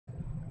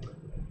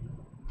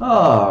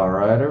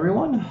Alright,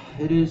 everyone,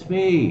 it is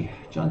me,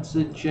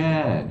 Johnson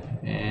Jan,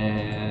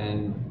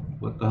 and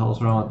what the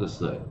hell's wrong with this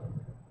thing?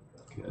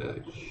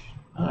 Okay.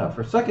 I don't know,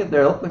 for a second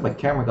there, it looked like my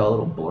camera got a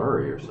little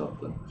blurry or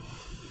something.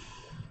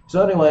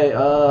 So anyway,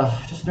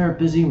 just another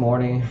busy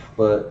morning,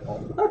 but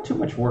not too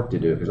much work to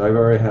do because I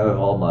already have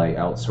all my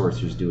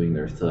outsourcers doing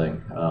their thing.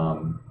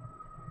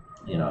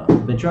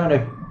 I've been trying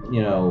to,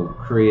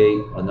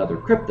 create another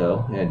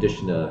crypto in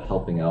addition to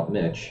helping out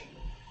Mitch.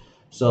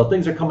 So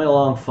things are coming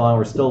along fine.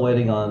 We're still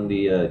waiting on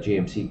the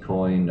GMC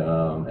coin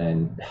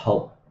and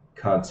help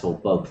console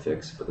bug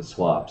fix for the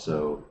swap.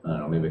 So I don't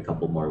know, maybe a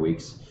couple more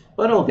weeks,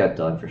 but it'll get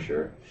done for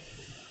sure.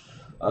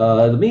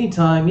 In the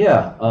meantime,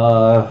 yeah,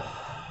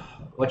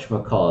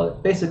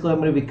 whatchamacallit. Basically,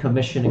 I'm going to be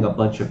commissioning a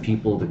bunch of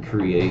people to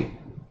create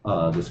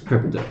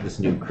this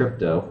new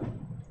crypto,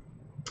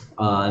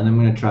 and I'm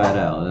going to try it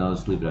out. And I'll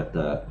just leave it at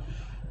that.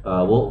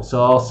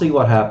 So I'll see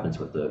what happens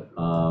with it.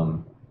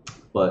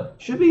 But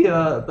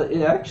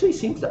it actually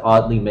seems to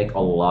oddly make a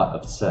lot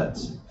of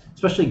sense,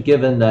 especially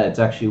given that it's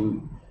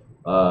actually,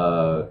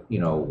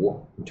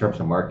 in terms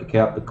of market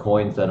cap, the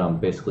coins that I'm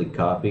basically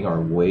copying are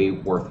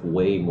worth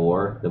way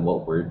more than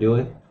what we're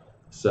doing.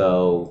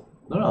 So,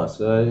 I don't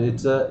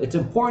know, it's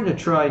important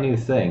to try new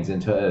things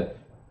and to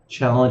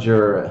challenge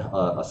your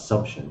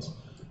assumptions.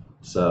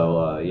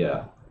 So,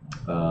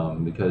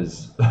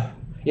 because,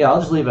 yeah, I'll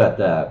just leave it at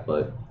that.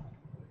 But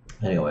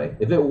anyway,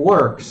 if it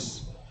works.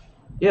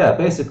 Yeah,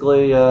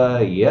 basically,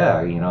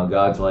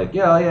 God's like,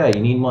 yeah, you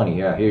need money.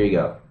 Yeah, here you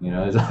go.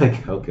 It's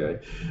like, okay,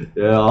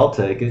 yeah, I'll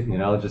take it.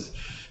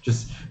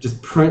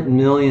 Just print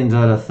millions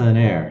out of thin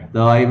air.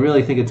 Though I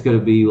really think it's going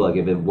to be like,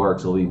 if it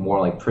works, it'll be more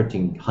like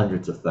printing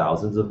hundreds of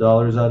thousands of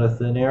dollars out of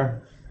thin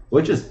air,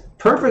 which is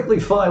perfectly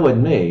fine with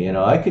me.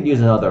 I could use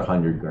another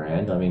 100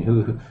 grand. I mean,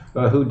 who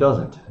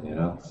doesn't?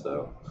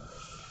 So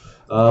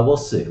we'll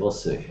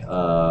see.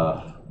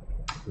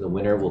 The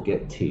winner will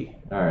get tea.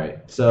 All right.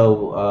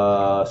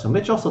 So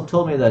Mitch also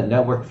told me that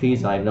network fees,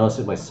 and I noticed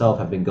it myself,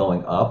 have been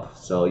going up.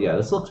 So yeah,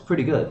 this looks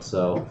pretty good.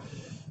 So all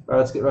right,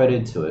 let's get right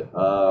into it.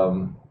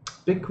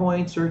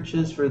 Bitcoin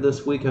searches for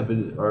this week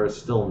are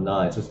still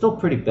 9, so it's still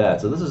pretty bad.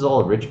 So this is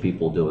all rich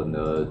people doing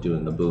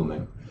the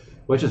booming,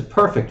 which is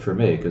perfect for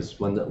me because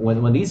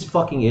when these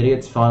fucking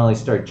idiots finally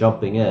start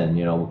jumping in,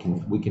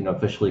 we can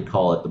officially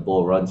call it the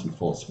bull runs in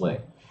full swing.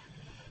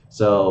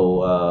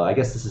 So I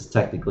guess this is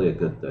technically a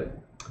good thing.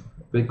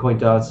 Bitcoin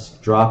dollars is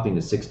dropping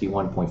to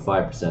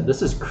 61.5%.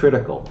 This is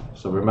critical.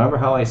 So remember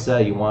how I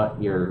said you want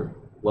your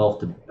wealth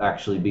to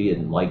actually be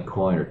in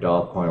Litecoin or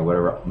Dogcoin or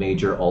whatever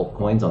major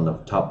altcoins on the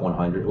top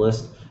 100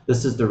 list?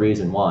 This is the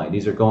reason why.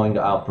 These are going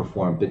to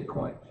outperform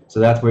Bitcoin. So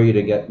that's where you're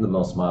to get the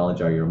most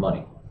mileage out of your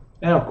money.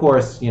 And of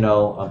course,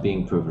 I'm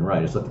being proven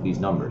right. Just look at these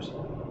numbers.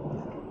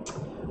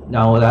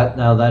 Now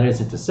that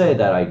isn't to say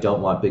that I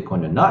don't want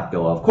Bitcoin to not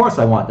go up. Of course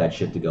I want that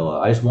shit to go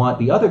up. I just want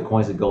the other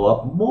coins to go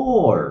up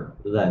more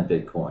than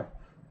Bitcoin.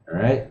 All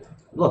right.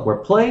 Look, we're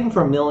playing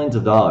for millions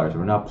of dollars.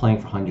 We're not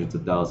playing for hundreds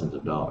of thousands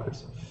of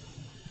dollars.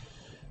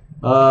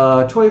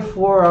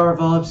 24-hour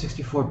volume,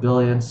 64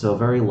 billion, so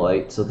very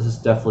light. So this is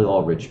definitely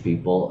all rich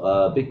people.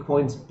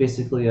 Bitcoin's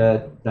basically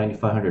at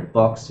 9,500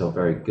 bucks, so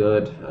very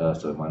good.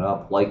 So it went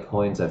up.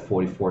 Litecoin's at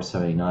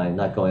 44.79,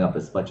 not going up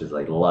as much as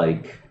I'd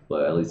like,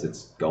 but at least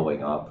it's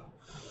going up.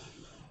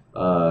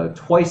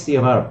 Twice the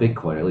amount of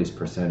Bitcoin, at least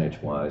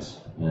percentage-wise.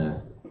 Yeah.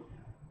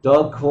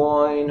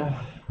 Dogecoin.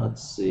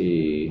 Let's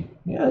see.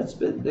 Yeah,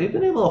 they've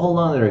been able to hold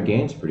on to their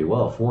gains pretty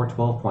well.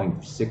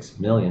 412.6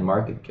 million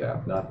market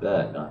cap. Not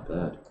bad, not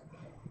bad.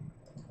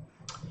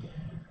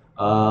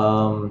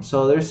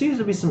 So there seems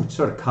to be some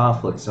sort of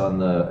conflicts on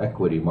the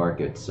equity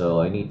market. So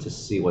I need to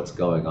see what's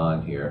going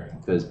on here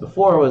because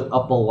before it was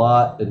up a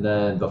lot, and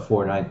then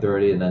before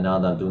 9:30, and then now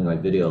that I'm doing my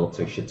video, it looks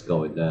like shit's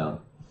going down.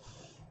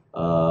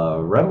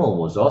 Remel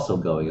was also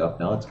going up.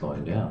 Now it's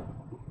going down.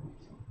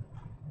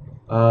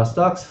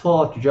 Stocks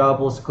fall after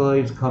jobless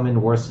claims come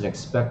in worse than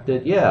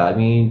expected. Yeah, I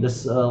mean,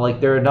 this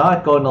they're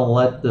not going to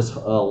let this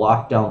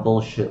lockdown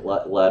bullshit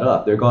let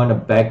up. They're going to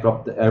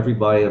bankrupt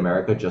everybody in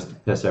America just to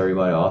piss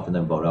everybody off and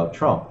then vote out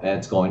Trump. And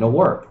it's going to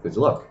work because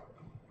look,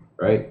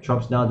 right?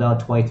 Trump's now down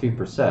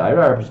 23%. I'd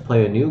rather just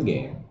play a new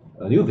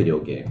video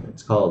game.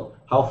 It's called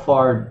How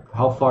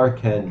Far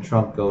Can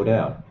Trump Go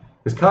Down?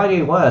 Because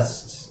Kanye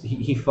West,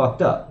 he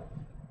fucked up,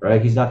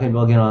 right? He's not going to be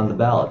able to get on the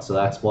ballot, so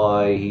that's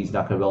why he's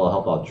not going to be able to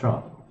help out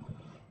Trump.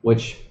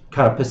 Which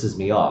kind of pisses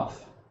me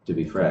off, to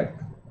be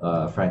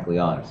frankly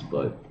honest,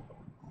 but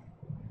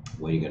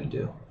what are you going to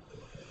do?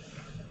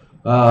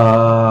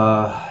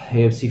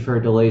 AMC for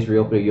delays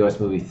reopening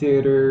U.S. movie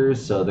theaters,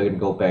 so they're going to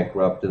go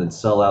bankrupt and then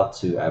sell out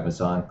to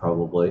Amazon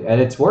probably.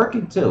 And it's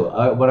working too.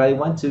 I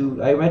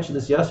mentioned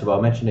this yesterday, but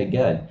I'll mention it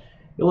again.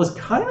 It was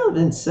kind of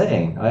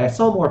insane. I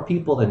saw more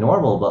people than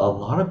normal, but a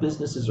lot of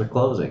businesses are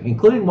closing,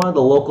 including one of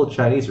the local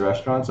Chinese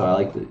restaurants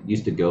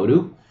used to go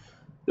to.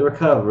 They were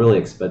kind of really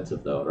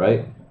expensive though,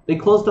 right? They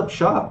closed up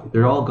shop.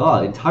 They're all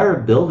gone. Entire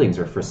buildings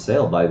are for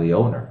sale by the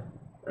owner,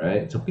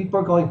 right? So people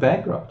are going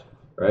bankrupt,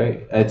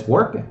 right? And it's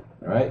working,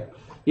 right?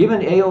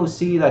 Even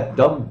AOC, that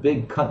dumb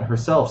big cunt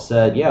herself,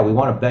 said, "Yeah, we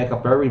want to bank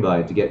up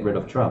everybody to get rid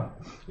of Trump.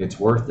 It's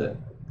worth it."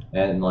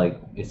 And like,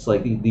 it's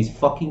like these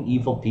fucking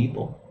evil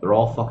people. They're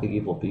all fucking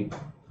evil people.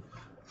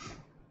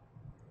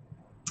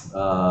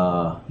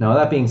 Now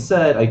that being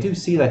said, I do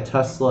see that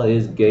Tesla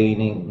is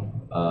gaining.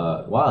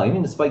 Wow,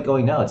 even despite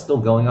going down, it's still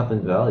going up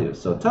in value.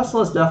 So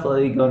Tesla is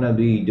definitely going to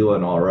be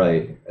doing all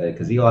right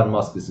because Elon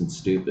Musk isn't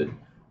stupid.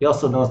 He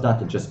also knows not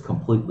to just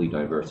completely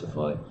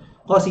diversify.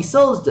 Plus, he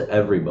sells to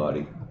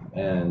everybody,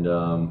 and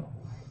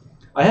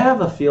I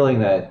have a feeling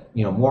that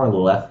more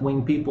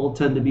left-wing people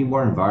tend to be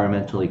more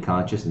environmentally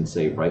conscious than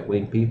say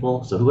right-wing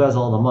people. So who has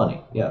all the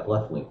money? Yeah,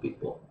 left-wing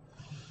people.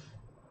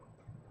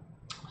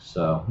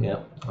 So, yeah.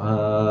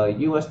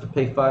 U.S. to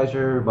pay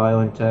Pfizer,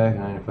 BioNTech,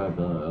 95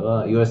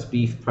 billion. U.S.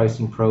 beef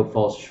pricing probe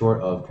falls short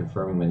of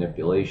confirming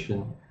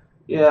manipulation.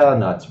 Yeah,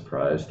 not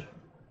surprised.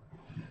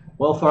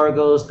 Well,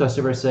 Fargo's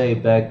customers say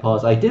bag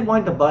pause. I did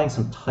wind up buying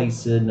some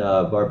Tyson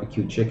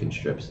barbecue chicken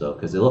strips, though,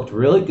 because they looked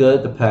really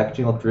good. The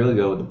packaging looked really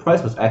good. The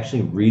price was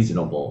actually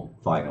reasonable,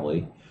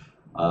 finally.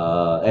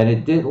 And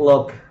it did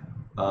look...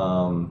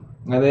 and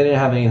they didn't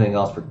have anything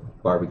else for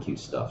barbecue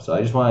stuff, so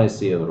I just wanted to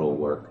see if it'll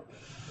work.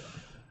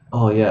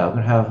 Oh yeah, I'm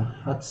gonna have.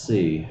 Let's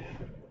see.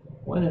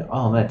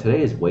 Oh man,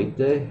 today is weight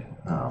day.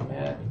 Oh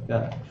man,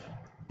 God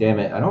damn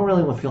it! I don't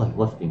really feel like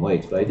lifting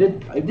weights, but I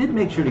did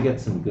make sure to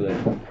get some good,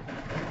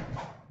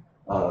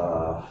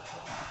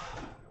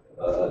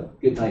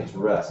 good night's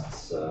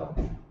rest. So.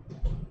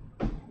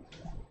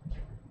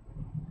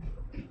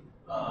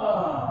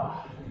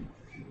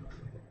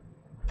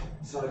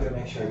 So I gotta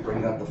make sure I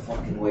bring up the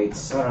fucking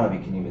weights. I don't know if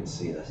you can even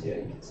see this. Yeah,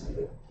 you can see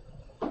it.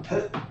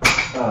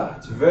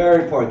 It's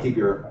very important to keep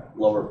your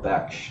lower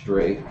back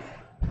straight,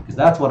 because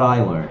that's what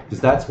I learned, because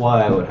that's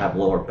why I would have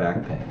lower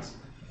back pains.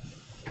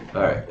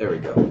 Alright, there we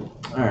go.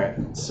 Alright,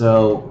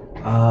 so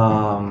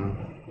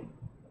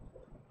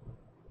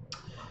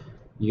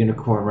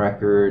unicorn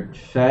record.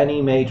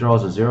 Fannie Mae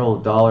draws a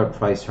 $0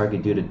 price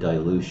target due to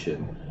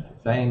dilution.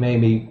 Fannie Mae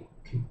may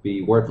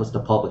be worthless to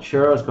public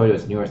shareholders according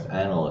to its newest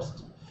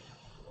analyst.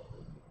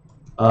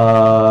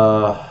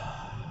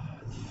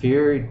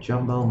 Fear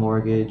jumbo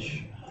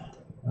mortgage.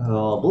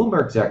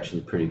 Bloomberg's actually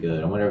pretty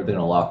good. I wonder if they're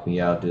going to lock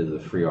me out due to the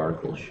free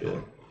article shit.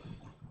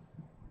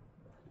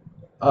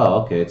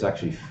 Oh, okay, it's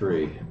actually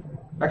free.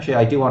 Actually,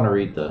 I do want to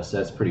read this.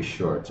 That's pretty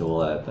short, so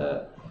we'll add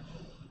that.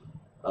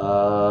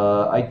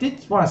 I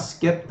did want to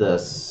skip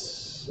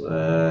this.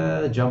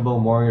 Jumbo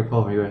mortgage,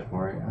 US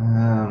mortgage.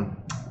 Man,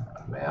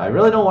 I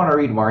really don't want to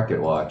read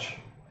Market Watch.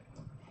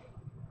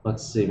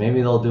 Let's see, maybe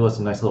they'll do us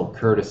a nice little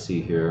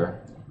courtesy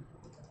here.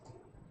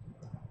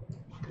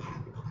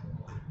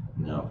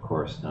 No, of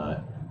course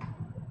not.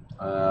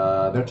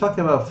 They're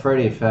talking about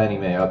Freddie and Fannie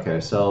Mae. Okay,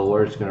 so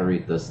we're just gonna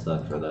read this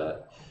then for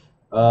that.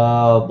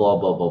 Blah blah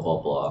blah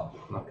blah blah.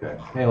 Okay.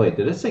 Hey, wait,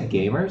 did it say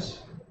gamers?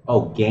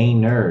 Oh,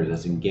 gainers,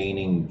 as in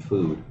gaining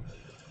food.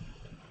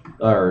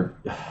 Or,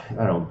 I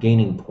don't know,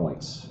 gaining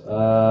points.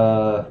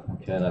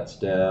 Okay, that's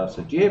down.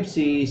 So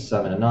GMC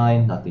 7 to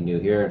 9, nothing new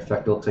here. In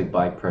fact, it looks like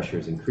buy pressure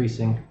is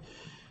increasing,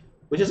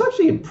 which is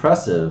actually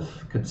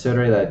impressive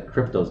considering that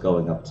crypto's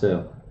going up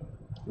too.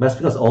 That's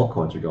because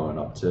altcoins are going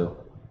up too.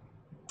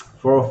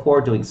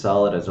 404 doing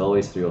solid as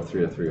always,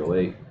 303 to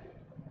 308.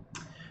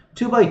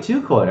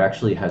 2x2 coin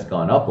actually has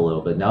gone up a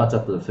little bit. Now it's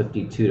up to the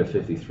 52 to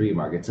 53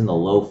 mark. It's in the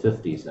low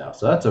 50s now,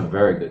 so that's a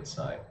very good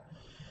sign.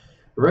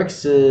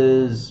 RIX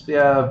is,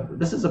 yeah,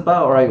 this is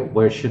about right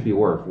where it should be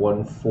worth,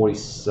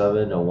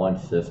 147 to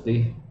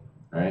 150,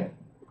 right?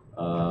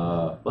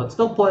 But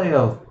still plenty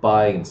of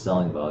buying and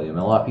selling volume, and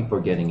a lot of people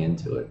are getting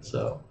into it,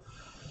 so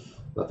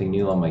nothing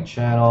new on my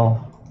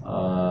channel.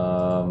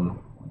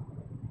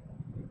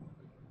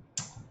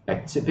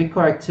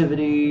 Bitcoin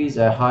activities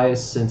at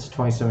highest since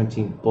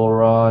 2017 bull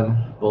run.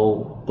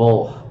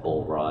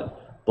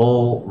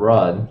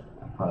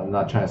 I'm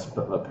not trying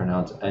to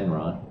pronounce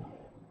Enron.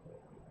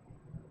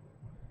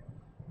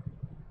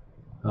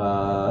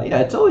 Yeah,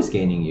 it's always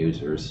gaining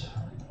users.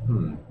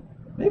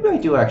 Maybe I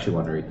do actually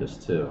want to read this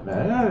too.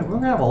 Man, we're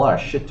gonna have a lot of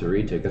shit to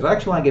read too, because I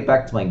actually want to get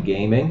back to my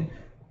gaming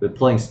with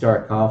playing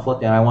Star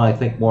Conflict, and I want to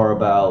think more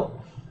about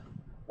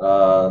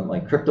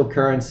like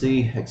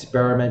cryptocurrency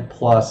experiment,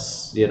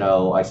 plus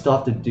I still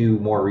have to do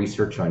more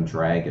research on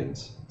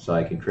dragons so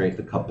I can create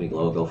the company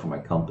logo for my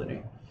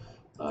company.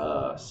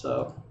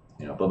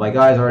 But my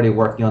guy's already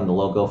working on the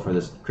logo for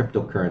this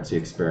cryptocurrency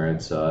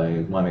experience, so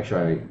I want to make sure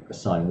I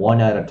assign one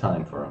at a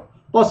time for him.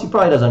 Plus, he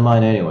probably doesn't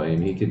mind anyway,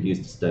 and he could use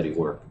the steady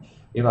work.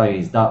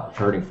 He's not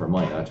hurting for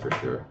money, that's for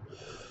sure.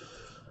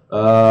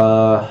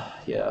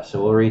 Yeah,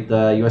 so we'll read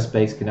the U.S.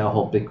 banks can now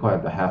hold Bitcoin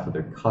on behalf of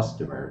their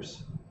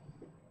customers.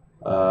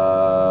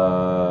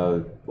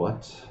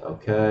 What?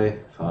 Okay,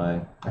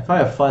 fine. I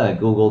find it fun that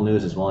Google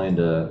News is willing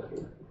to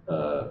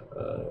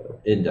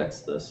index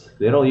this.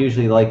 They don't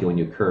usually like it when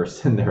you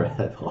curse in their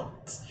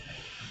headlines.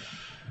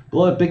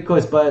 Blood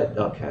Bitcoin's but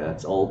okay,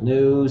 that's old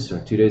news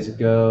from 2 days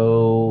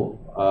ago.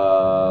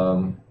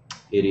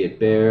 Idiot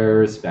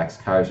bears. Max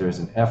Kaiser is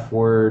an F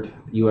word.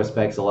 U.S.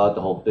 banks allowed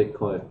to hold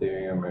Bitcoin,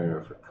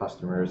 Ethereum for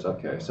customers.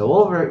 Okay, so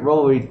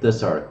we'll read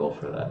this article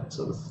for that.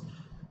 So this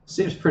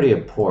seems pretty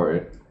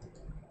important.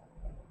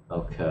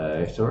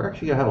 Okay, so we're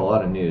actually gonna have a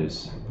lot of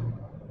news.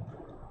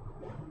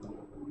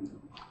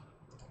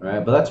 All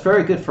right, but that's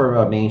very good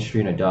for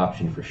mainstream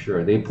adoption for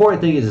sure. The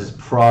important thing is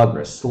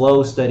progress,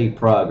 slow, steady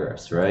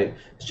progress, right?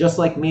 It's just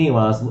like me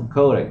when I was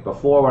coding.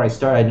 Before, when I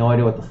started, I had no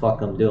idea what the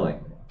fuck I'm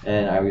doing.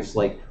 And I was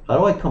like, how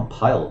do I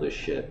compile this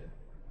shit?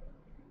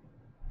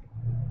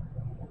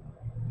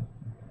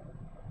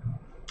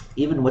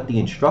 Even with the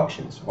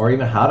instructions, or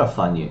even how to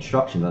find the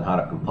instructions on how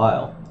to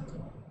compile.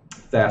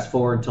 Fast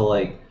forward to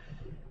like,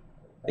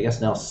 I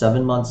guess now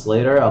 7 months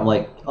later, I'm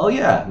like, oh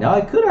yeah, now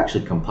I could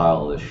actually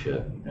compile this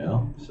shit, you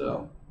know?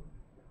 So,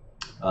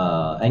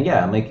 and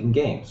yeah, I'm making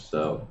games,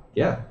 so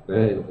yeah,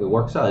 it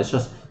works out. It's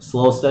just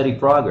slow, steady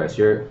progress.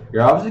 You're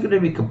obviously going to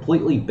be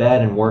completely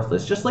bad and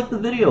worthless, just like the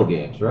video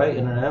games, right?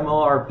 In an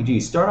MMORPG,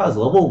 you start out as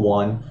level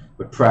 1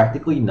 with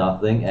practically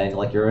nothing, and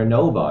like you're a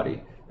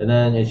nobody. And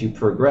then as you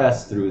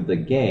progress through the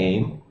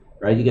game,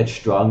 right, you get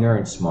stronger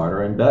and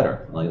smarter and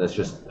better. Like that's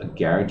just a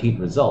guaranteed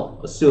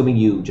result, assuming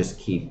you just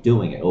keep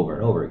doing it over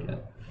and over again.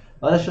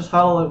 Well, that's just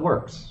how it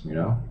works, you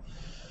know.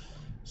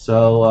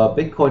 So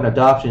Bitcoin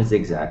adoption is the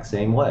exact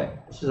same way.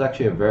 This is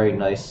actually a very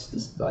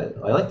nice. I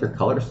like their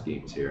color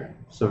schemes here.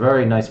 It's a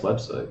very nice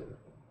website,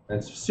 and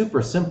it's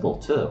super simple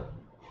too.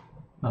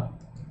 Huh.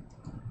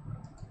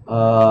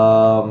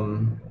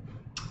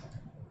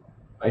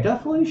 I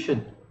definitely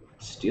should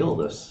steal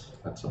this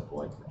at some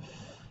point.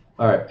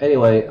 All right.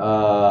 Anyway,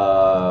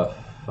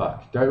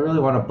 fuck. Do I really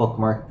want to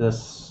bookmark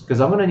this?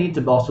 Because I'm gonna need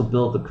to also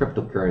build the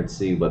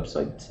cryptocurrency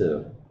website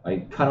too.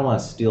 I kind of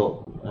want to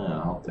steal.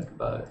 I'll think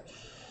about it.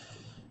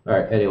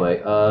 Alright,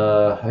 anyway,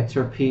 I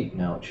to repeat,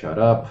 no, shut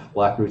up.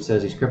 Blackroot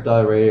says he's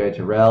crypto ready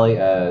to rally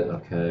at,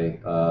 okay.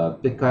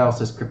 Bitcoin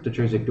says crypto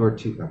traders ignore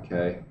two,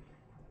 okay.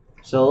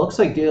 So it looks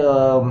like,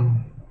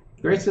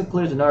 Grace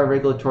includes another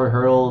regulatory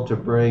hurdle to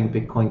bring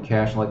Bitcoin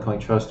Cash and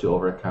Litecoin Trust to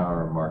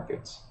over-the-counter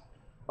markets.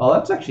 Oh,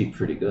 that's actually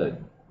pretty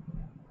good.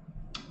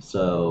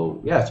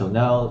 So, yeah,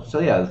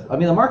 I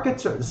mean,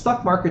 the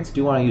stock markets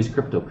do want to use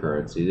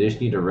cryptocurrency. They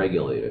just need to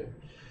regulate it.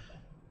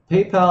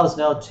 PayPal is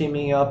now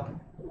teaming up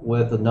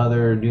with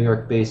another New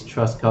York-based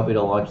trust company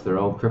to launch their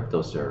own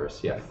crypto service.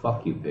 Yeah,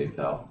 fuck you,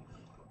 PayPal.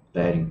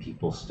 Banning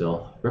people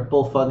still.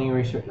 Ripple funding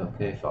research.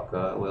 Okay, fuck.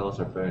 Whales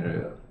are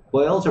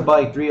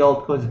buying 3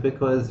 altcoins and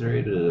Bitcoin.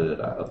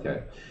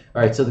 Okay.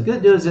 All right. So the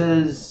good news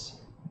is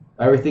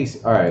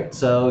everything's all right.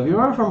 So if you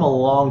remember from a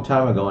long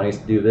time ago when I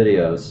used to do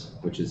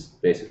videos, which is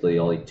basically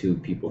only 2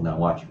 people now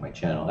watching my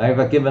channel.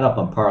 I've given up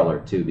on Parler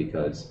too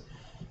because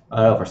I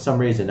don't know, for some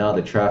reason now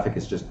the traffic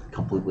has just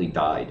completely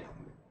died.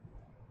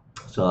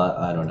 So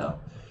I don't know.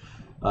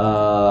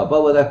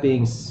 But with that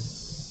being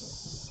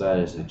said,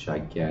 is a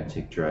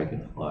gigantic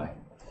dragonfly.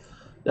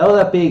 Now with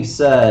that being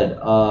said,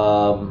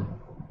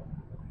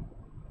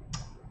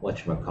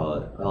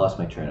 whatchamacallit? I lost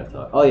my train of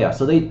thought. Oh yeah,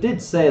 so they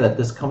did say that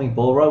this coming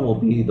bull run will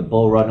be the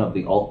bull run of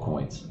the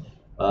altcoins.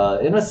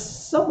 In a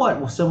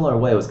somewhat similar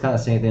way, it was kind of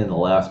the same thing in the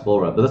last bull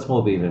run, but this one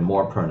will be even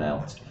more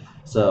pronounced.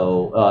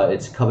 So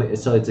it's coming.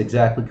 So it's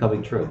exactly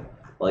coming true.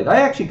 Like,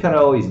 I actually kind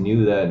of always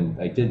knew that, and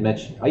I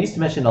used to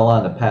mention it a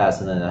lot in the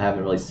past, and then I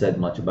haven't really said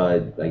much about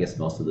it, I guess,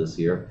 most of this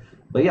year.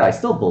 But yeah, I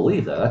still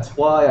believe that. That's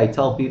why I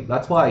tell people,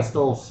 that's why I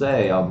still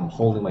say I'm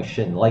holding my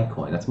shit in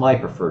Litecoin. That's my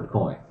preferred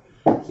coin.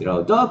 You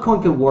know,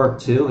 Dogecoin could work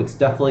too. It's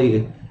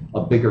definitely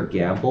a bigger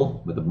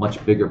gamble with a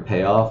much bigger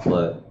payoff,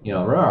 but, you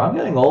know, remember, I'm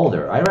getting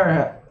older. I'm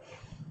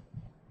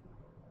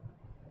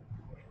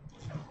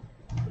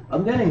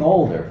getting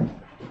older,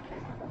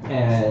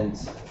 and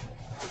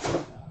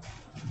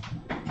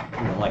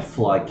my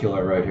fly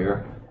killer right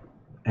here,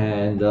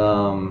 and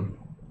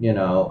you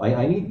know,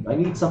 I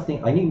need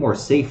something. I need more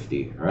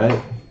safety,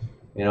 right?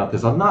 You know,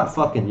 because I'm not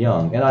fucking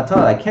young, and I tell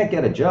you, I can't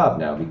get a job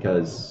now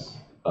because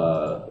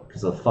of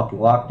the fucking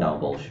lockdown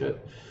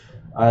bullshit.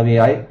 I mean,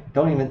 I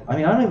don't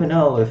even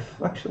know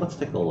if actually. Let's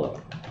take a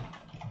look.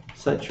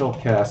 Central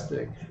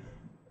casting.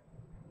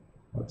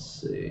 Let's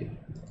see.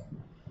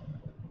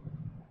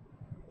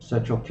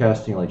 Central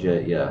casting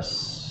legit,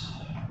 yes.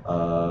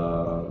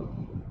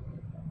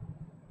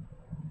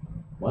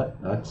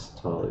 What? That's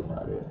totally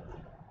not it.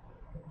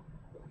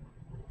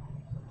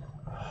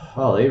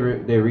 Oh, they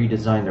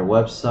redesigned their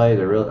website.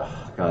 They're really,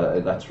 oh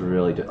god, that's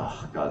really,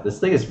 oh god, this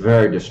thing is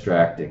very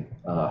distracting.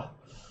 To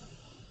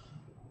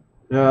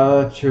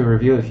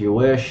review if you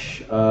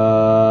wish.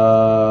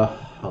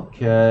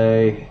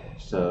 Okay,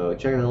 so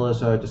check out the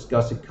list.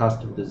 Discussing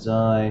custom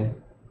design.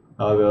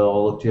 How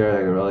we'll look here. I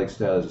really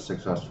extend as a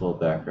successful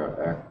background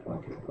act.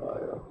 Okay,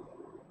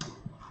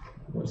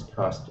 what's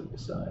custom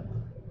design?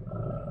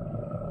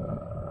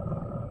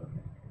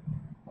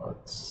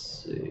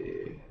 Let's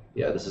see.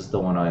 Yeah, this is the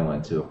one I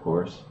went to, of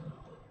course.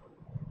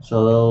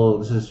 So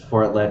this is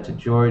for Atlanta,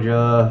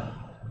 Georgia.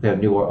 We have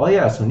New Orleans. Oh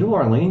yeah, so New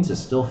Orleans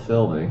is still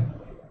filming.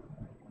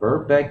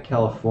 Burbank,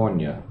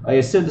 California. I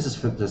assume this is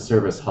for the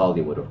service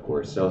Hollywood, of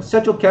course. So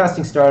Central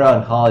Casting started out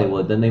in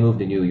Hollywood, then they moved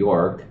to New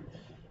York.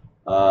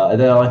 And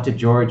then I went to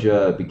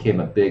Georgia, became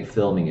a big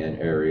filming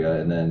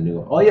area, and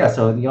then oh yeah,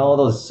 so all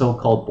those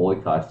so-called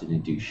boycotts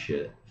didn't do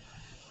shit.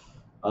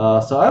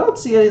 So I don't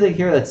see anything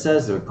here that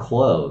says they're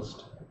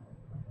closed.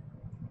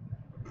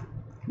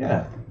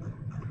 Yeah,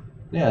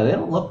 they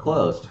don't look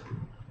closed.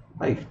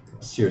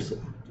 Seriously,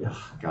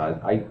 oh,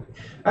 God, I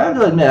have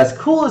to admit, as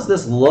cool as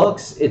this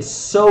looks, it's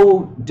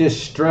so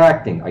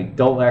distracting. I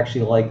don't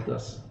actually like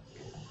this.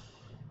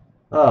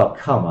 Oh,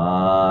 come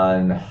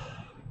on.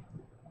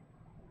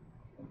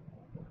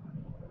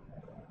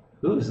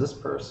 Who is this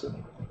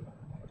person?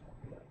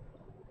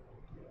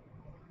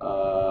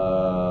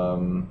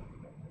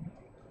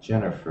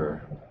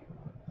 Jennifer.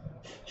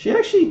 She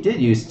actually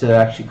did used to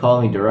actually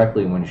call me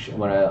directly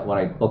when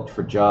I booked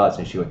for jobs,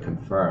 and she would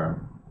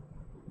confirm.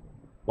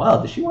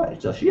 Wow, does she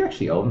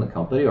actually own the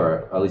company,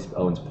 or at least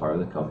owns part of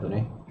the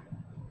company?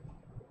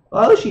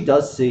 Well, at least she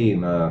does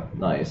seem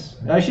nice.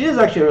 She is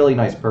actually a really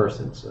nice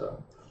person,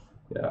 so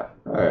yeah.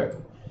 All right.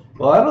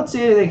 Well, I don't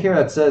see anything here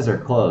that says they're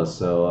closed,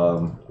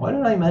 so why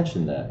did I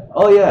mention that?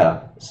 Oh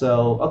yeah,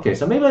 so okay,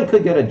 so maybe I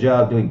could get a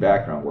job doing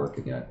background work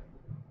again.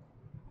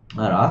 I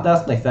don't know, I'll have to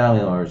ask my family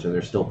members if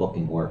they're still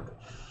booking work.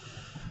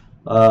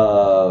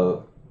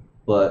 But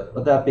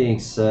with that being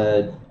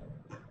said,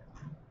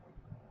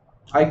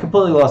 I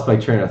completely lost my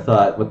train of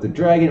thought with the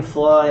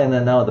dragonfly, and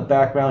then now with the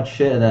background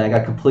shit, and then I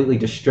got completely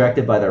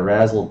distracted by the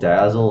razzle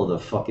dazzle of the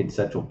fucking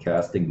central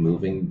casting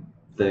moving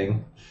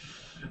thing.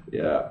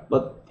 Yeah,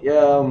 but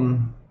yeah,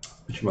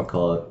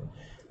 whatchamacallit.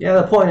 Yeah,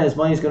 the point is,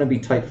 money's going to be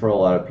tight for a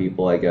lot of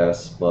people, I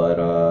guess.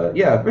 But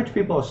yeah, rich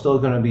people are still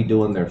going to be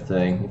doing their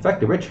thing. In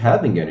fact, the rich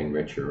have been getting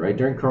richer, right?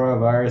 During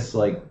coronavirus,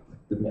 like,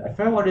 I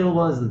forgot what it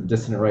was the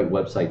Dissident Right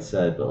website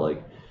said, but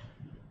like,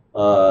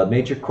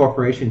 major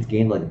corporations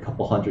gained like a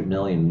couple hundred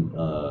million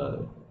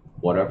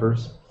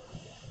whatevers.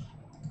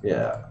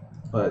 Yeah.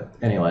 But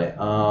anyway,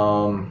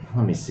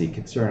 let me see.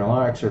 Concern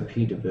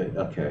XRP debate.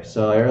 Okay,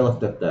 so I already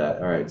looked at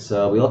that. All right,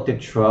 so we looked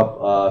at Trump.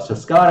 So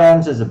Scott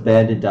Adams has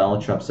abandoned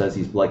Donald Trump, says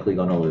he's likely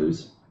going to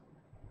lose.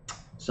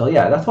 So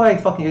yeah, that's why I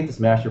fucking hate this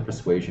master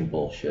persuasion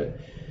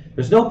bullshit.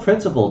 There's no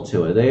principle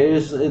to it.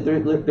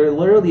 They're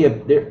literally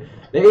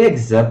they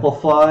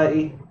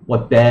exemplify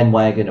what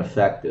bandwagon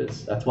effect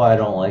is. That's why I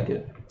don't like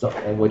it. So,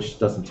 which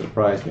doesn't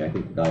surprise me. I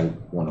think the guy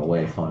went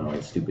away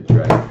finally. Stupid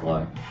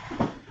dragonfly.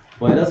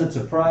 Well, it doesn't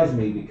surprise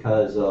me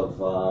because of,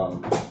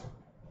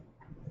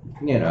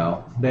 you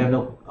know, they have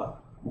no,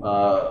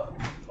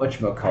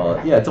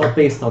 whatchamacallit. Yeah, it's all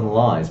based on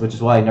lies, which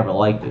is why I never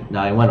liked it.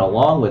 Now, I went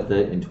along with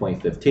it in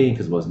 2015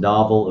 because it was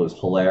novel, it was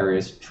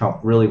hilarious, Trump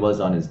really was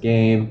on his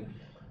game.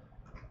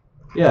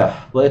 Yeah,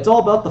 but it's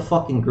all about the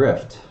fucking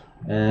grift.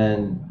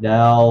 And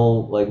now,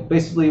 like,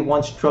 basically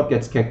once Trump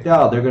gets kicked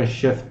out, they're going to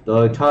shift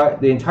the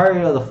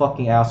entirety of the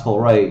fucking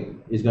asshole right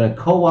is going to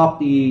co-opt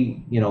the,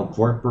 you know,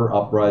 Worker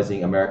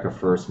Uprising, America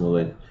First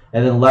movement,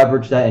 and then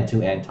leverage that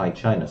into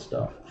anti-China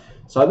stuff.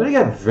 So I'm going to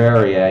get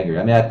very angry.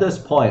 I mean, at this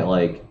point,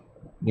 like,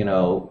 you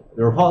know,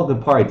 the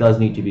Republican Party does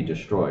need to be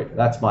destroyed.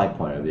 That's my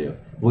point of view.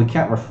 If we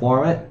can't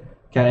reform it,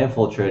 can't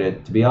infiltrate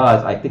it, to be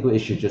honest, I think it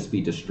should just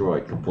be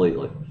destroyed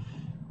completely.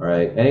 All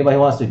right, anybody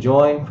who wants to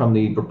join from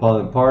the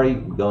Republican Party,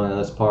 go into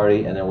this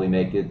party, and then we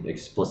make it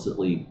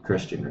explicitly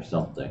Christian or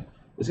something.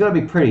 It's going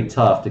to be pretty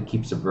tough to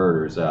keep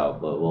subverters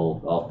out, but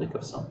I'll think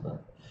of something.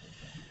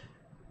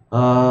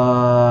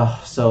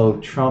 So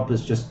Trump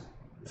is just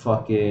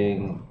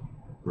fucking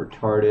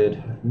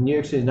retarded. New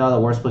York City is now the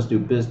worst place to do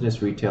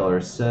business,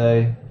 retailers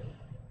say.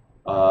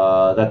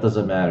 That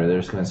doesn't matter.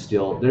 They're just going to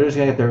steal. They're just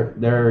going to get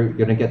they're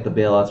going to get the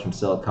bailouts from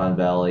Silicon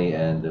Valley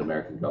and the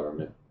American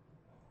government.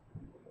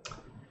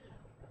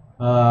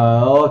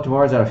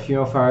 Tomorrow's at a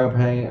funeral fire.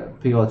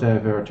 People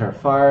attending the return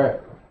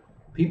fire.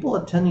 People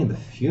attending the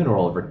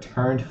funeral of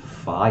returned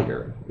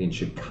fire in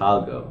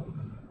Chicago.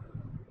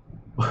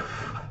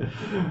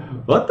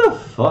 What the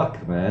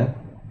fuck, man?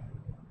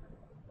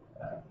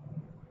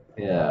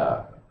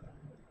 Yeah.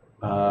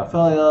 Was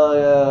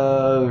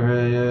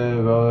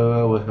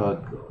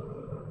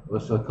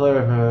a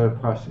clear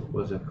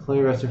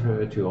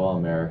message to all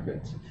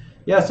Americans.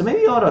 Yeah, so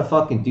maybe you ought to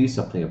fucking do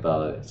something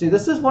about it. See,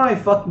 this is when I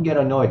fucking get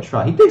annoyed.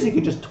 Trump. He thinks he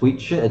can just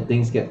tweet shit and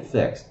things get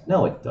fixed.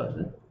 No, it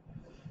doesn't.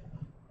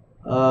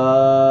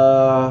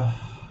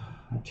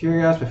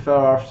 Tear gas by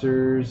federal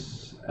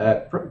officers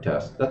at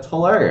protest. That's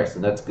hilarious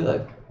and that's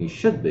good. He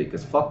should be,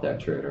 because fuck that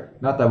traitor.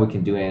 Not that we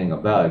can do anything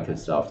about it,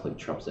 because obviously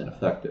Trump's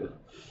ineffective.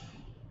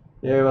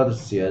 There, about the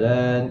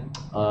CNN.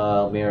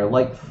 Mayor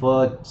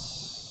Lightfoot.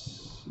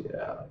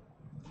 Yeah.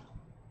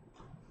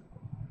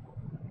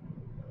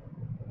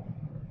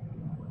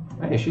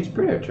 Hey, she's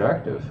pretty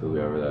attractive,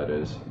 whoever that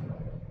is.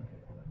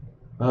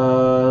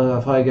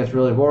 If I gets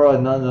really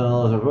bored, none of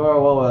those are.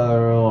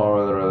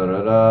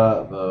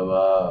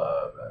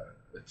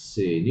 Let's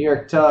see. New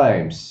York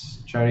Times.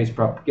 Chinese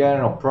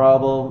propaganda, no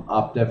problem.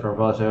 Opt-in for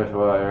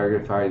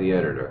fire the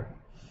editor.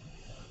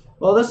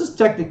 Well, this is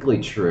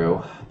technically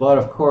true, but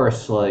of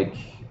course, like,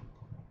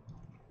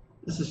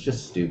 This is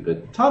just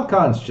stupid. Tom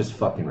Cotton's just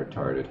fucking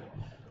retarded.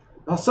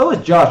 Oh, so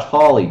is Josh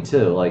Hawley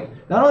too.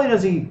 Like, not only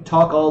does he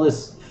talk all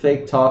this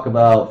fake talk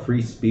about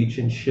free speech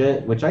and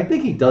shit, which I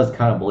think he does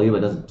kind of believe,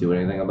 but doesn't do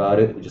anything about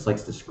it. He just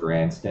likes to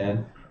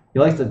grandstand. He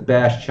likes to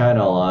bash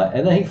China a lot,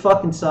 and then he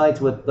fucking sides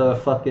with the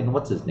fucking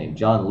what's his name,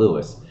 John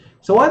Lewis.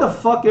 So why the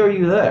fuck are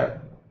you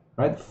there?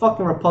 Right? The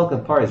fucking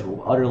Republican Party is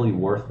utterly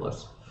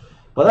worthless.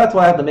 But that's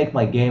why I have to make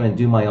my game and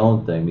do my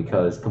own thing,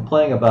 because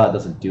complaining about it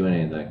doesn't do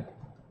anything.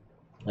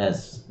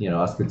 As you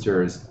know, us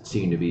conservatives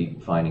seem to be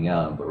finding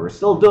out, but we're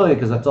still doing it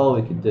because that's all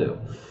we can do.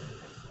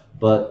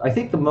 But I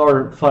think the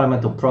more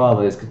fundamental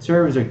problem is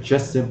conservatives are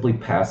just simply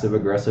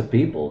passive-aggressive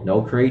people.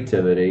 No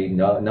creativity,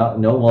 no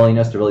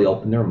willingness to really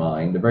open their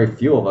mind. The very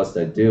few of us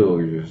that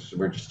do,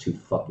 we're just too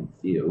fucking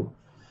few.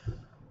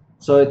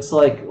 So it's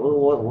like,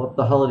 well, what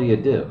the hell do you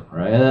do,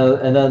 right?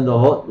 And then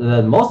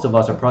then most of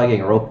us are probably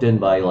getting roped in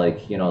by,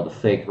 like, you know, the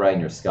fake right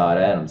and your Scott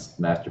Adams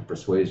master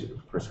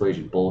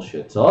persuasion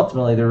bullshit. So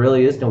ultimately, there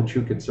really is no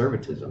true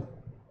conservatism.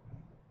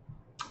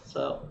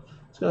 So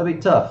it's gonna be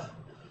tough.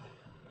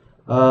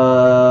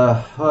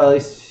 Well, at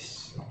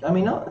least I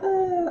mean,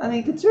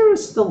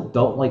 conservatives still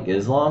don't like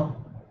Islam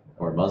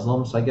or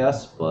Muslims, I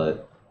guess,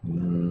 but I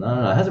don't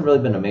know. It hasn't really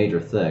been a major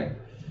thing.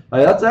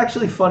 That's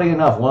actually funny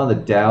enough. One of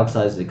the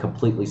downsides to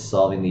completely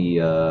solving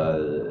the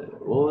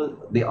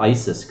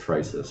ISIS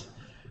crisis,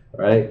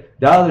 right?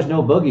 Now there's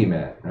no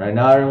boogeyman, right?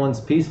 Now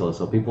everyone's peaceful,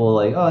 so people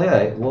are like, oh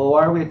yeah, well,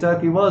 why are we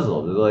attacking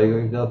Muslims?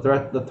 Like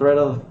the threat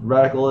of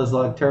radical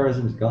Islamic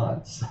terrorism is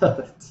gone.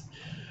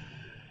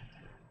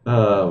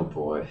 Oh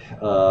boy.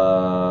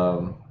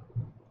 All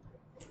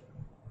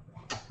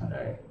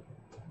right.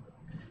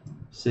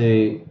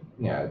 See.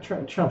 Yeah,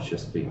 Trump's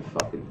just being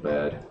fucking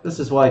bad. This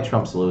is why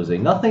Trump's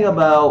losing. Nothing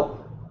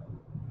about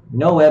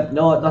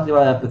nothing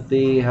about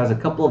empathy. Has a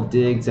couple of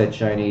digs at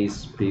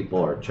Chinese people,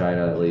 or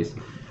China at least.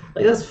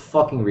 Like, this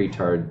fucking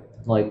retard.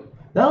 Like,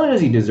 not only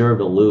does he deserve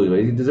to lose, but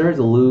he deserves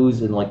to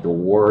lose in like the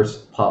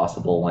worst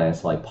possible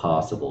landslide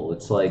possible.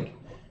 It's like,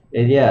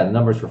 and yeah, the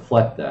numbers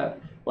reflect that.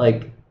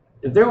 Like,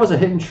 if there was a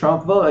hidden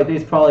Trump vote, I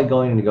think it's probably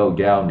going to go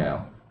down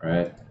now,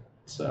 right?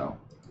 So.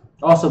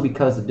 Also,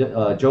 because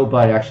Joe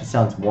Biden actually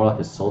sounds more like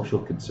a social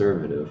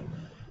conservative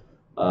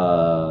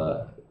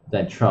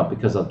than Trump,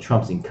 because of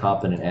Trump's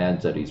incompetent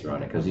ads that he's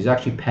running. Because he's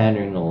actually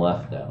pandering to the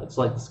left now. It's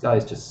like, this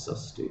guy's just so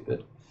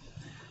stupid.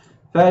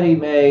 Fannie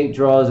Mae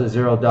draws a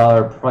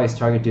 $0 price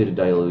target due to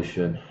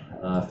dilution.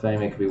 Fannie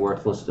Mae could be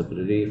worthless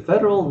stupidity.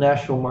 Federal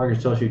National Mortgage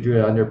Association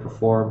drew to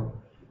underperform.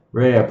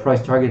 Rated a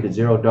price target at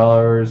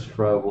 $0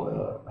 from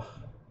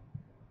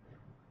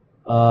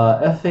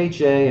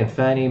FHA and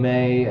Fannie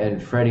Mae and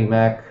Freddie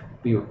Mac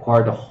be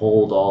required to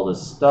hold all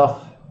this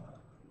stuff.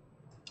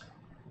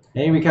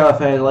 Any recount of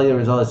Fannie likely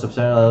result in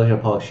substantial dilution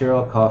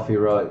of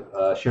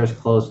public shares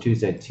closed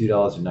Tuesday at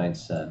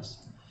 $2.09.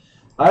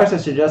 Iris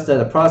has suggested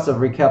the process of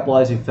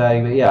recapitalizing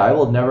Fannie Mae. Yeah, I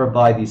will never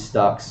buy these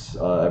stocks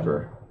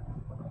ever.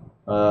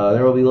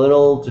 There will be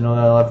little to no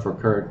left for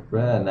current,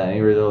 and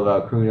any result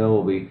about crude oil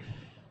will be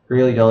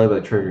greatly delayed by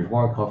the Treasury's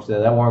warrant cost.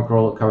 That warrant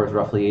covers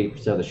roughly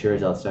 80% of the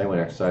shares outstanding when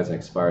exercised and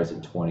expires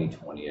in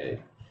 2028.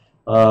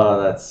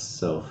 Oh, that's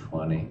so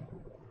funny.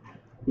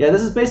 Yeah,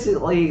 this is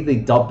basically the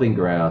dumping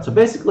ground. So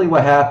basically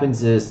what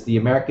happens is the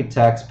American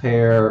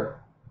taxpayer,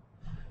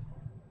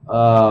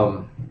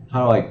 how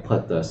do I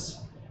put this?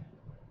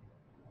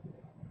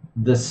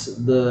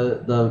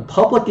 The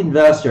public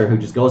investor who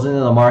just goes into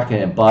the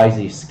market and buys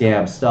these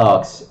scam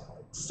stocks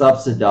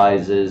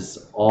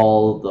subsidizes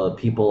all the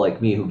people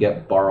like me who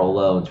borrow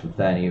loans from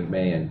Fannie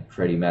Mae and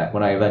Freddie Mac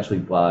when I eventually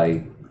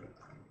buy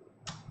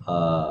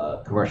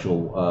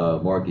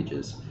commercial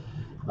mortgages.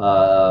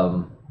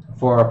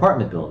 For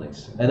apartment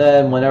buildings. And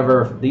then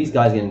whenever these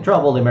guys get in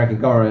trouble, the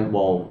American government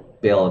will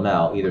bail them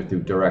out, either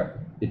through direct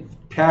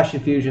cash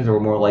infusions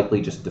or more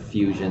likely just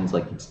diffusions,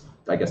 like it's,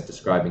 I guess,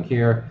 describing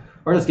here,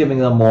 or just giving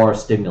them more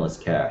stimulus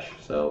cash.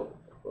 So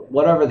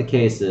whatever the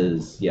case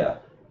is, yeah,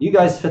 you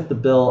guys fit the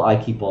bill, I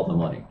keep all the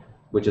money,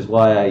 which is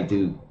why I want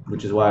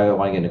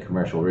to get into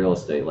commercial real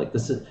estate. Like,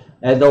 this is,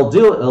 and they'll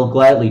do it, they'll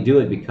gladly do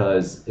it,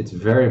 because it's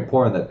very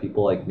important that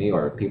people like me,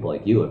 or people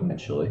like you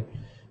eventually,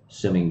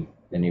 assuming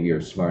any of you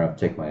are smart enough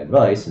to take my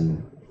advice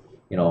and,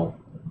 you know,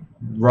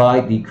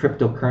 ride the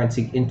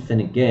cryptocurrency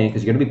infinite game,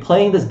 because you're going to be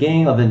playing this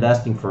game of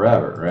investing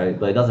forever, right?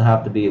 But it doesn't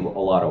have to be a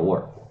lot of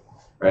work,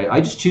 right? I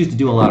just choose to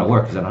do a lot of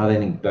work because I don't have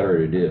anything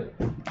better to do,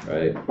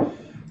 right?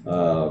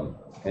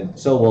 And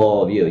so will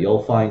all of you.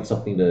 You'll find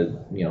something to,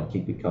 you know,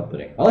 keep you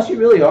company. Unless you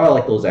really are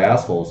like those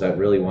assholes that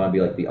really want to be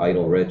like the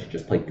idle rich,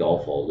 just play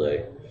golf all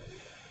day.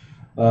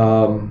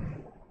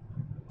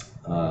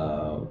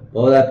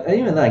 Well,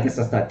 even then, I guess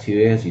that's not too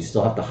easy. You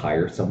still have to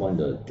hire someone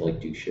to like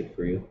do shit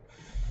for you.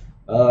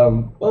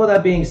 Well, with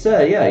that being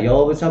said, yeah, you'll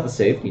always have a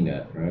safety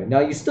net, right?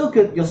 Now you'll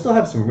still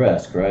have some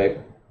risk, right?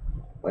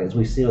 Like, as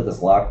we see with this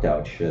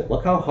lockdown shit.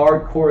 Look how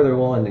hardcore they're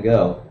willing to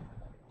go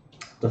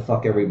to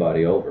fuck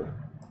everybody over.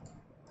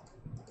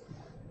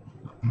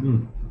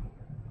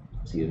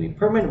 Excuse me.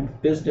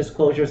 Permanent business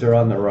closures are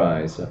on the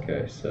rise.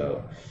 Okay,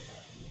 so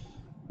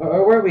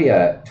Where are we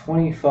at?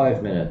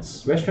 25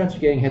 minutes. Restaurants are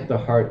getting hit the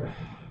hard.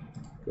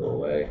 Go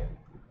away.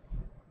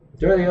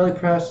 During the early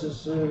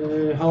process,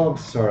 how long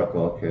is this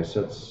article? Okay,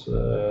 so it's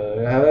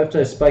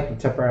after a spike in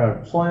temporary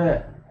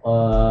unemployment,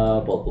 blah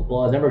blah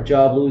blah. Number of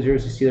job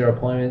losers who see their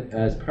employment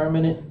as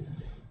permanent.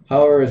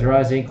 However, is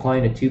rising,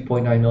 declined to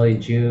 2.9 million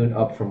in June,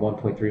 up from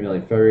 1.3 million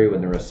in February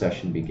when the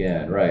recession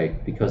began.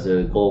 Right, because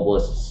the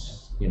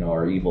globalists,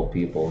 are evil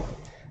people.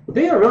 The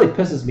thing that really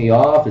pisses me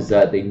off is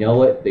that they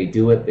know it, they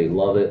do it, they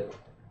love it.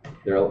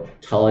 They're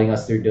telling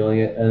us they're doing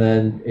it, and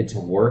then it's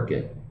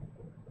working.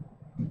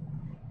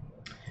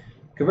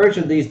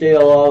 Conversion of these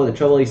data along with the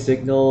troubling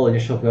signal,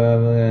 initial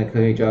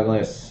including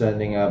juggling,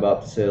 sending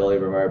about to say the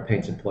labor market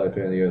paints employment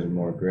in the years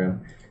more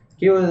grim.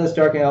 Keyword this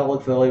darkening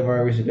outlook for the labor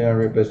market recent down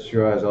rate business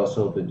has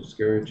also been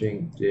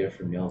discouraging. Data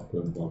from Yelp,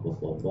 blah blah blah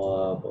blah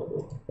blah blah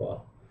blah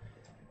blah.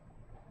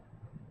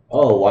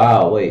 Oh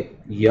wow, wait.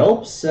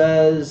 Yelp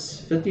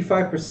says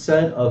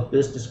 55% of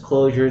business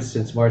closures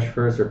since March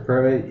 1st are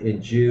permanent. In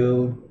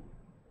June,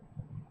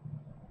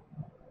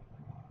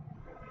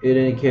 it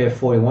indicated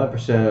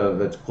 41% of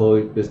its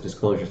business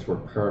closures were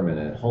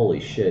permanent. Holy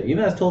shit.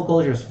 Even as total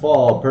closures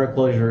fall, permanent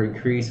closure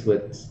increase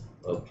with...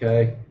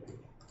 Okay.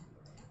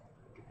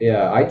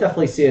 Yeah, I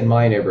definitely see it in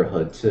my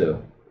neighborhood too.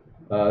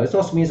 This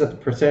also means that the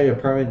percentage of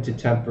permanent to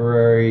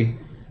temporary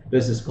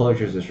business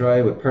closures is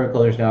right, with permanent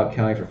closures now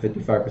accounting for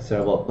 55%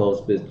 of all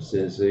closed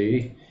businesses.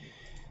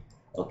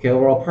 Okay,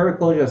 overall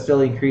permanent closures have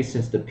still increased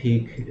since the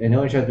peak, and no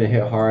one has been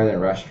hit harder than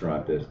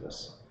restaurant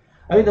business.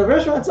 I mean, the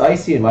restaurants I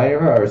see in my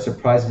neighborhood are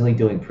surprisingly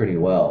doing pretty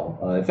well.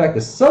 In fact,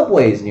 the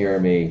Subways near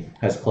me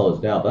has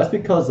closed down, but that's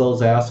because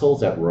those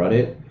assholes that run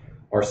it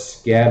are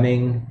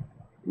scamming,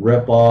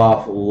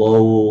 rip-off,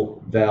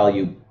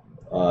 low-value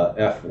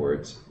F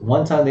words.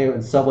 One time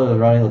the Subway was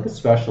running like a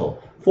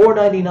special,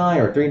 $4.99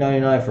 or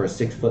 $3.99 for a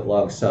 6-foot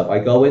long sub. I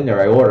go in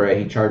there, I order it,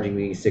 he's charging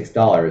me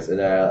 $6,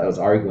 and I was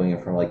arguing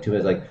it for like 2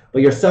 minutes, like,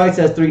 but your site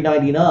says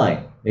 $3.99.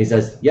 And he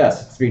says,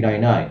 yes, it's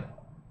 $3.99.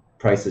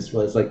 Price is,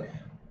 well, it's like,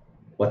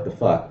 what the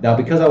fuck? Now,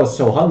 because I was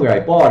so hungry, I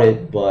bought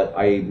it, but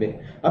I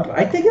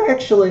think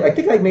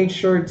I made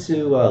sure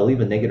to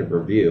leave a negative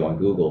review on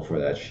Google for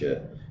that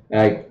shit.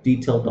 And I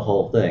detailed the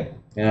whole thing.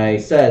 And I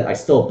said I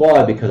still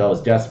bought it because I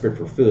was desperate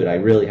for food. I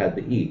really had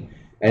to eat.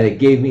 And he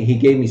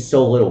gave me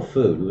so little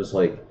food. It's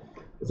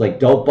like,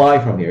 don't buy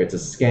from here. It's a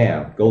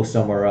scam. Go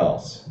somewhere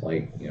else.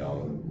 Like,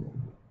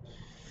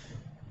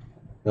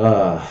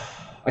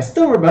 I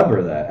still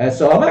remember that. And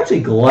so I'm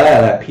actually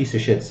glad that piece of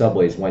shit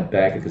Subways went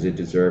back because it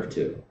deserved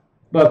to.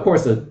 But of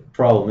course, the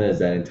problem is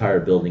that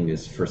entire building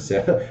is for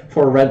sale,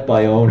 for rent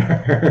by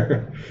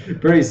owner.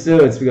 Pretty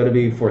soon, it's going to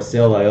be for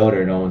sale by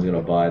owner. No one's going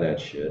to buy that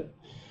shit.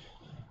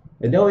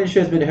 And no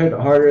industry has been hit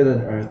harder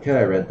than. Okay,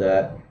 I read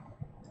that.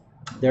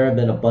 There have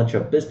been a bunch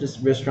of business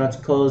restaurants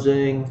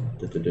closing.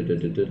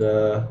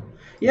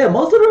 Yeah,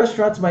 most of the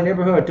restaurants in my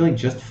neighborhood are doing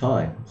just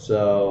fine.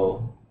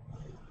 So,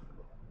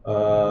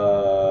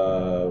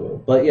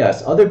 but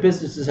yes, other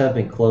businesses have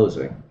been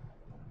closing.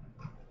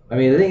 I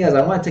mean, the thing is,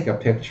 I want to take a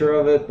picture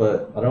of it,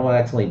 but I don't want to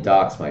accidentally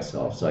dox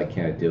myself, so I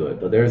can't do it.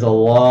 But there's a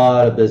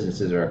lot of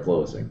businesses that are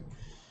closing.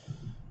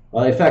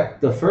 In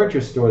fact, the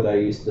furniture store that I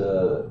used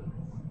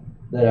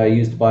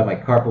to buy my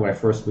carpet when I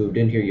first moved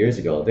in here years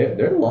ago,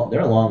 they're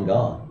long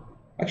gone.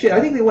 Actually, I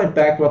think they went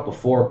bankrupt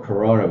before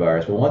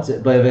coronavirus,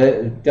 but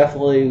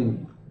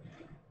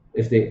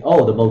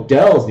the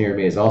Modell's near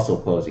me is also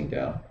closing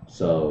down.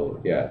 So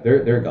yeah,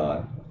 they're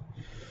gone.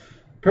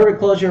 Permanent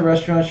closure,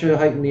 restaurants should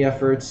heighten the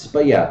efforts,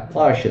 but yeah, a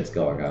lot of shit's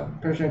going on.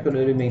 Person could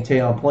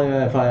maintain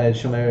employment and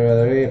financial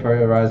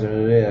rise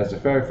as a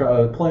fair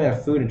employment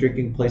of food and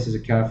drinking places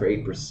account for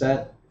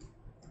 8%.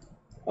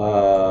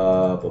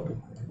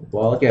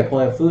 Well, okay,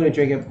 employment, food and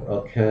drinking.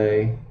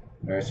 Okay,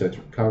 all right, so it's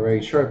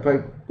recovering. Short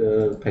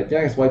the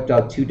pandemic has wiped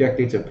out 2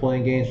 decades of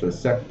employment gains for the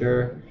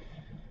sector.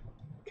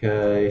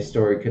 Okay,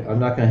 story. I'm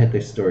not gonna hit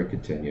the story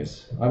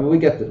continues. I mean, we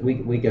get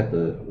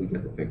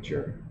the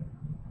picture.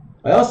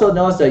 I also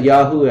noticed that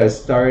Yahoo has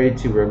started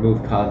to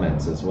remove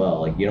comments as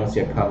well. Like, you don't see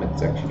a comment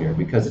section here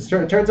because it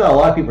turns out a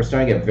lot of people are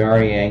starting to get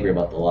very angry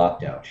about the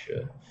lockdown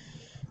shit.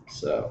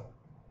 So,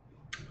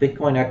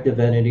 Bitcoin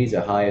active entities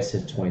at highest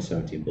since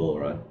 2017 bull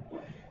run.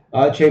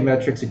 On-chain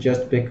metrics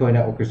suggest Bitcoin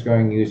network is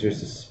growing users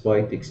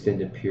despite the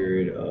extended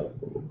period of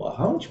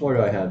how much more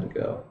do I have to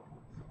go?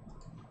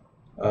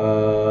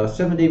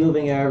 7-day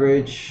moving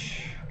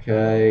average.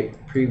 Okay,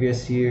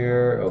 previous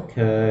year.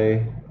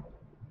 Okay.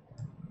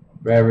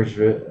 Average.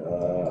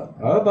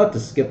 I'm about to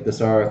skip this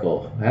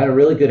article. I had a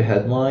really good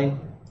headline.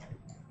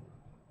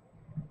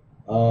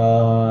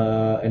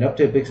 An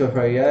update Bitcoin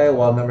price. Yeah,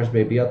 while numbers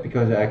may be up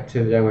because the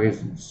activity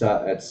is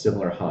at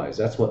similar highs.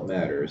 That's what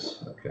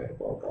matters. Okay,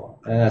 blah blah.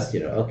 And that's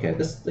okay.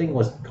 This thing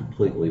was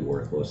completely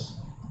worthless.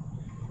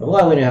 I'm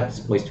glad we didn't have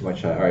to waste too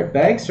much time. All right,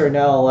 banks are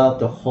now allowed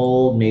to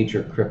hold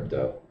major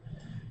crypto.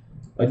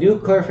 A new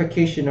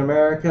clarification in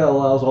America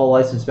allows all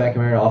licensed bank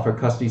in America to offer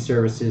custody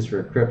services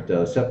for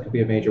crypto. SEP could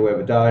be a major way of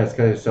adopting. It's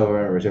kind of so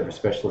reserved for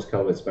specialists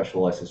covered with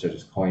special licenses such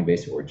as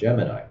Coinbase or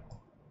Gemini.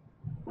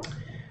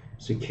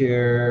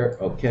 Secure.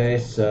 Okay,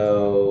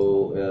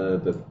 so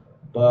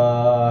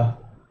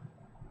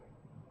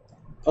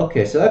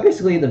okay, so that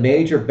basically the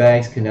major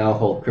banks can now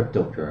hold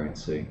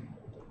cryptocurrency.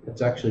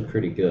 It's actually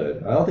pretty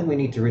good. I don't think we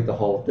need to read the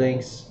whole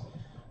things.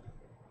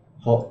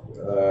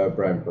 Unclear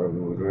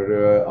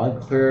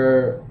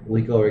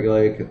legal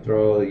regulator could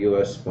throw the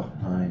U.S.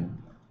 behind.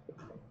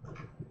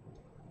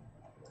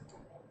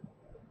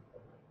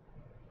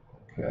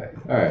 Okay,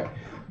 all right.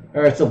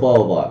 So blah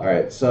blah blah. All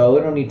right, so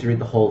we don't need to read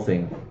the whole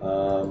thing.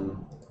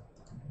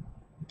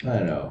 I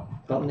don't know,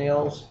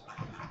 thumbnails.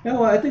 You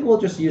know what? I think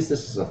we'll just use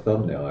this as a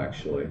thumbnail.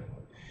 Actually,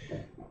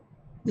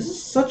 this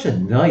is such a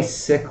nice,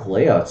 sick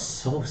layout. It's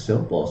so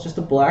simple. It's just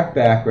a black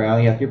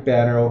background. You have your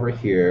banner over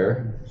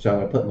here. So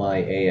I'm gonna put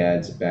my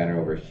ads banner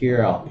over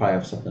here. I'll probably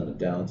have something on the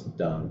down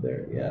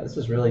there. Yeah, this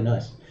is really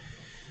nice.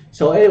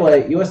 So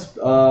anyway, U.S.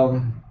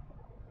 So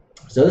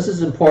this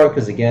is important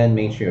because, again,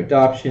 mainstream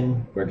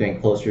adoption. We're getting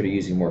closer to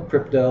using more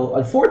crypto.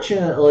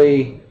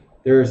 Unfortunately,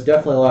 there's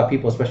definitely a lot of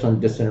people, especially on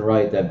the dissident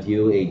right, that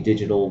view a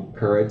digital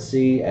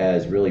currency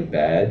as really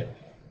bad.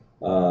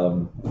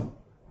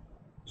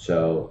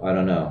 So I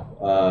don't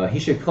know. He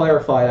should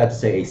clarify that to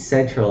say a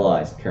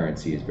centralized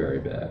currency is very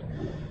bad.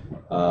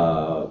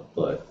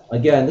 But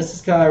again, this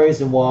is kind of the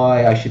reason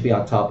why I should be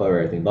on top of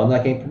everything. But I'm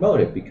not getting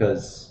promoted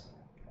because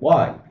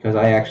why? Because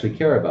I actually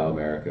care about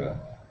America,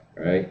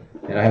 right?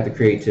 And I have the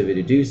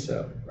creativity to do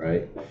so,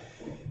 right?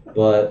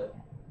 But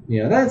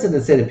you know, that's not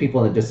to say that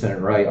people in the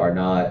dissident right are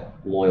not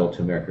loyal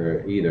to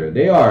America either.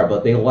 They are,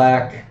 but they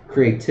lack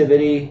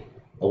creativity,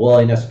 a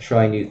willingness to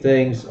try new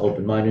things,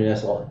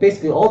 open-mindedness.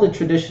 Basically, all the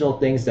traditional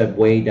things that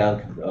weigh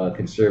down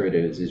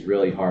conservatives is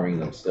really harming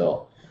them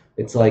still.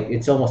 It's like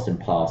it's almost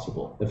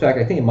impossible. In fact,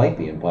 I think it might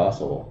be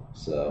impossible.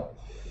 So,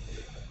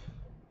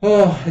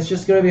 it's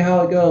just gonna be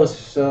how it goes.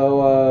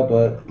 So,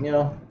 but you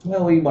know,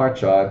 well, we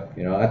march on.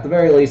 You know, at the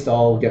very least,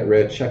 I'll get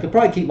rich. I could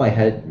probably keep my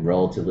head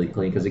relatively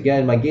clean because,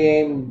 again, my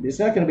game it's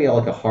not gonna be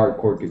like a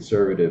hardcore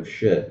conservative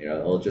shit. You know,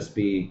 it'll just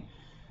be.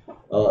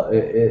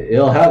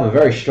 It'll have a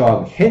very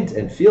strong hint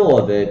and feel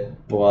of it,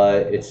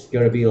 but it's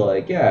going to be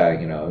like, yeah,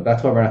 you know,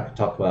 that's why we're not going to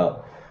talk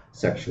about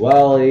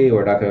sexuality.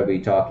 We're not going to be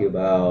talking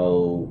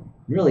about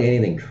really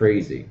anything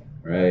crazy,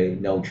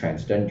 right? No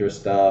transgender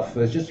stuff.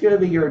 It's just going to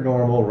be your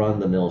normal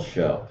run-of-the-mill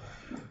show,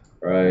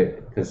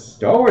 right? Because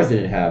Star Wars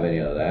didn't have any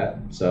of that,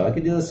 so I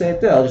could do the same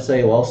thing. I'll just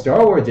say, well,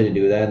 Star Wars didn't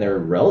do that, and they're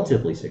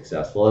relatively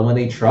successful. And when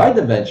they tried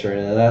to venture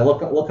into that,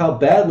 look how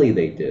badly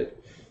they did.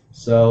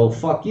 So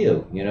fuck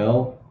you, you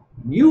know.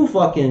 You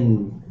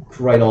fucking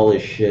write all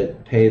this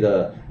shit, pay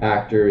the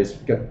actors,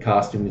 get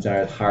costume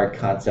designers, hire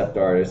concept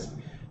artists,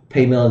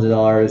 pay millions of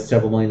dollars,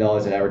 several $1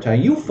 million in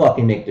advertising. You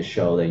fucking make the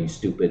show, then, you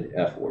stupid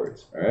F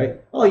words,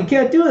 alright? Oh, you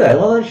can't do that.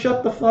 Well, then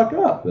shut the fuck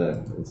up,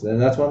 then. And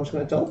that's what I'm just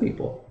going to tell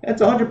people.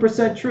 That's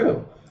 100%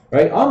 true,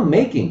 right? I'm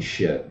making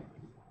shit.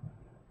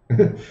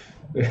 You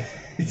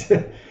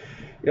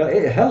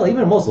know, hell,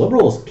 even most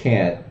liberals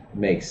can't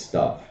make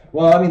stuff.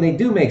 Well, I mean, they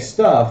do make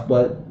stuff,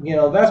 but, you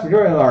know, the vast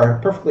majority of them are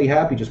perfectly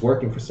happy just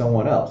working for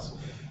someone else,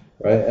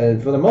 right?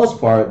 And for the most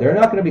part, they're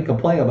not going to be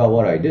complaining about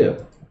what I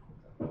do,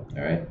 all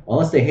right?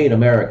 Unless they hate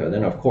America,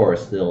 then, of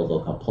course, they'll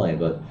complain,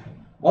 but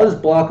I'll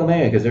just block them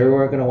anyway because they're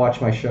going to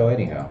watch my show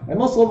anyhow. And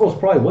most liberals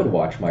probably would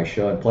watch my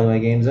show and play my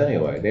games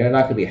anyway. They're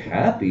not going to be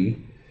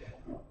happy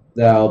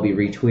that I'll be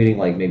retweeting,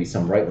 like, maybe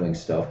some right-wing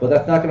stuff, but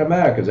that's not going to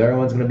matter because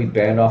everyone's going to be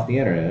banned off the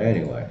internet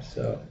anyway,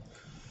 so...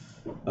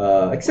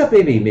 except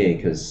maybe me,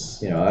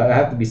 because, you know, I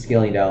have to be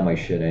scaling down my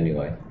shit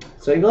anyway.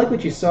 So if you like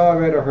what you saw,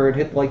 read, or heard,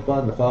 hit the like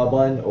button, the follow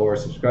button, or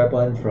subscribe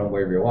button from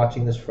wherever you're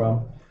watching this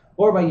from,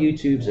 or my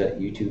YouTubes at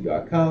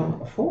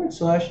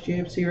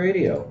youtube.com/JMC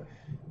Radio.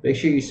 Make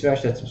sure you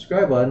smash that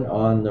subscribe button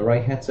on the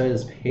right-hand side of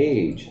this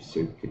page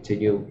so we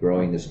continue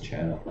growing this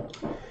channel.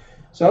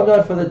 So I'm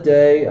done for the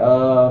day.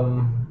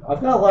 I've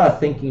got a lot of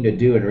thinking to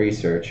do and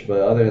research,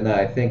 but other than that,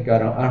 I think I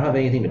don't have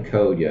anything to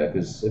code yet.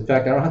 Because in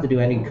fact, I don't have to do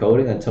any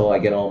coding until I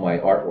get all my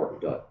artwork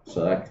done.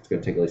 So that's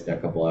going to take at least a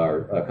couple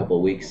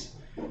of weeks.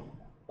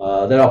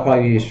 Then I'll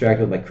probably be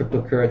distracted with my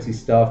cryptocurrency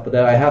stuff. But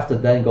then I have to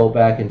then go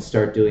back and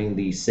start doing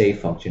the save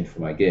function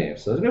for my game.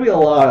 So there's going to be a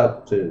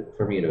lot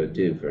for me to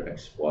do for the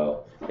next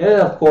while. And then,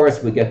 of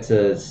course, we get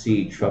to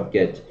see Trump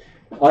get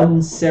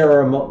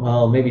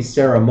maybe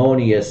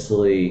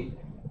ceremoniously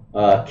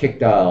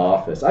kicked out of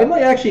office. I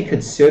might actually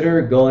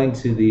consider going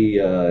to the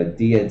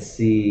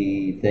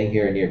DNC thing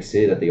here in New York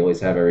City that they always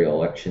have every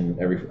election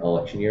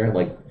year.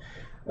 Like,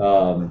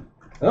 the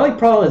only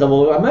problem is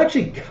I'm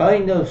actually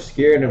kind of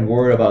scared and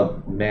worried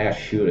about mass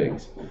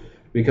shootings,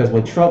 because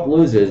when Trump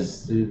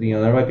loses, you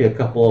know, there might be a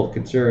couple of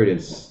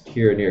conservatives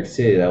here in New York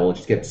City that will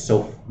just get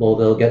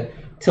they'll get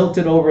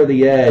tilted over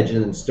the edge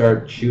and then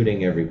start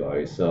shooting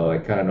everybody. So I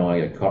kind of don't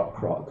want to get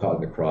caught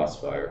in the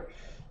crossfire.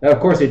 Now, of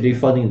course, they're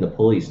defunding the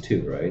police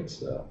too, right?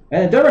 So,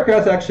 and the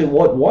Democrats actually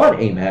want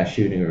a mass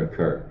shooting to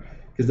occur,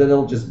 because then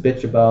they'll just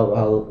bitch about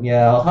how,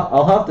 yeah,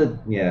 I'll have to,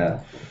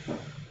 yeah,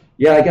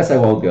 I guess I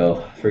won't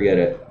go. Forget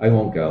it. I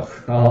won't go.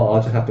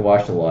 I'll just have to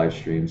watch the live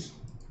streams.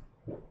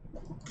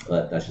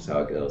 But that's just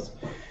how it goes.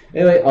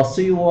 Anyway, I'll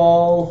see you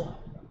all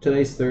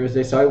today's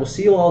Thursday, so I will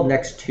see you all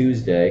next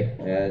Tuesday.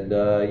 And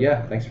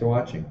yeah, thanks for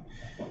watching.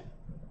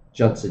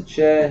 Johnson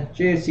Chen,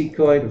 JSC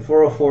coin,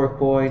 404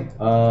 coin.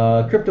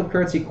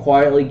 Cryptocurrency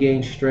quietly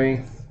gains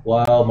strength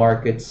while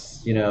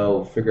markets,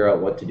 figure out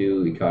what to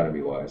do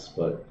economy-wise.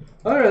 But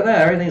other than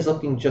that, everything's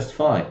looking just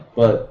fine.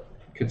 But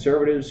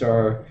conservatives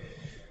are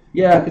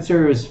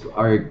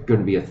going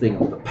to be a thing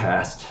of the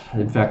past.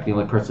 In fact, the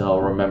only person I'll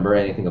remember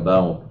anything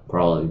about will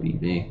probably be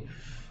me.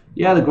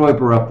 Yeah, the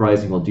Groyper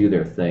Uprising will do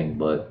their thing,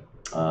 but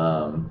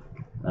I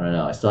don't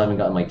know. I still haven't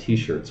gotten my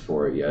t-shirts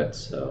for it yet,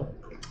 so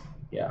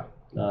yeah.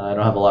 I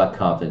don't have a lot of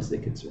confidence they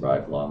could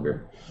survive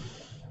longer.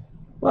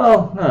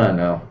 Well, I don't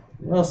know.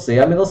 We'll see.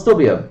 I mean, they'll still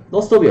be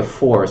a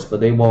force, but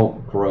they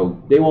won't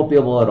grow. They won't be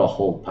able to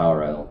hold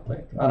power, I don't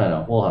think. I don't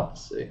know. We'll have to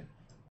see.